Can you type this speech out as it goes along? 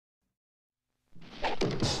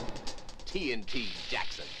TNT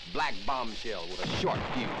Jackson, black bombshell with a short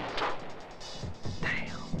fuse.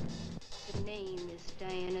 Damn. The name is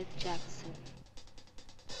Diana Jackson.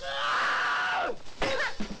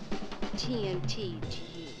 TNT to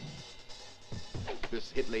you.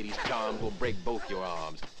 This hit lady's charms will break both your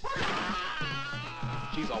arms.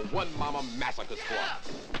 She's a one-mama massacre squad.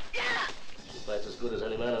 She fights as good as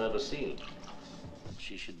any man I've ever seen.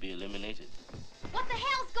 She should be eliminated. What the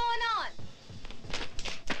hell's going on?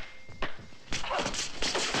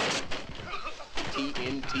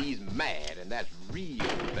 TNT's mad, and that's real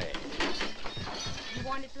bad. You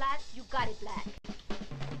want it black, you got it black.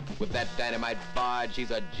 With that dynamite barge,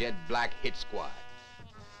 she's a jet black hit squad.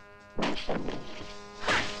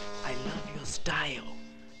 I love your style.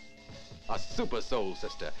 A super soul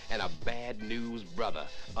sister and a bad news brother,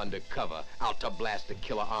 undercover, out to blast the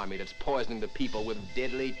killer army that's poisoning the people with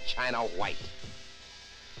deadly China white.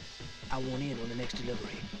 I want in on the next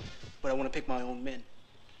delivery, but I want to pick my own men.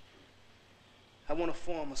 I want to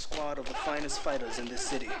form a squad of the finest fighters in this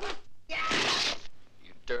city.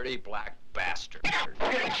 You dirty black bastard.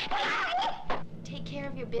 Take care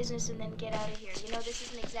of your business and then get out of here. You know, this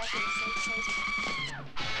isn't exactly a safe place.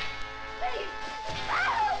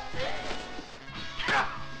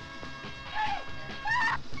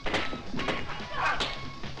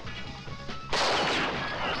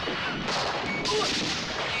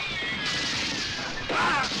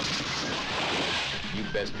 You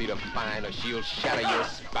best beat her fine or she'll shatter your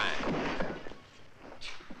spine.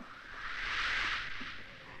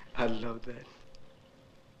 I love that.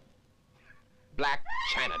 Black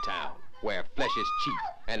Chinatown, where flesh is cheap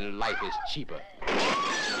and life is cheaper.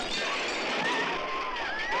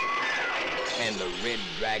 And the Red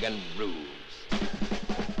Dragon rules.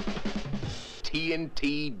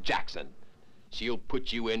 TNT Jackson. She'll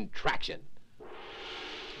put you in traction.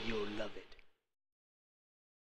 You'll love it.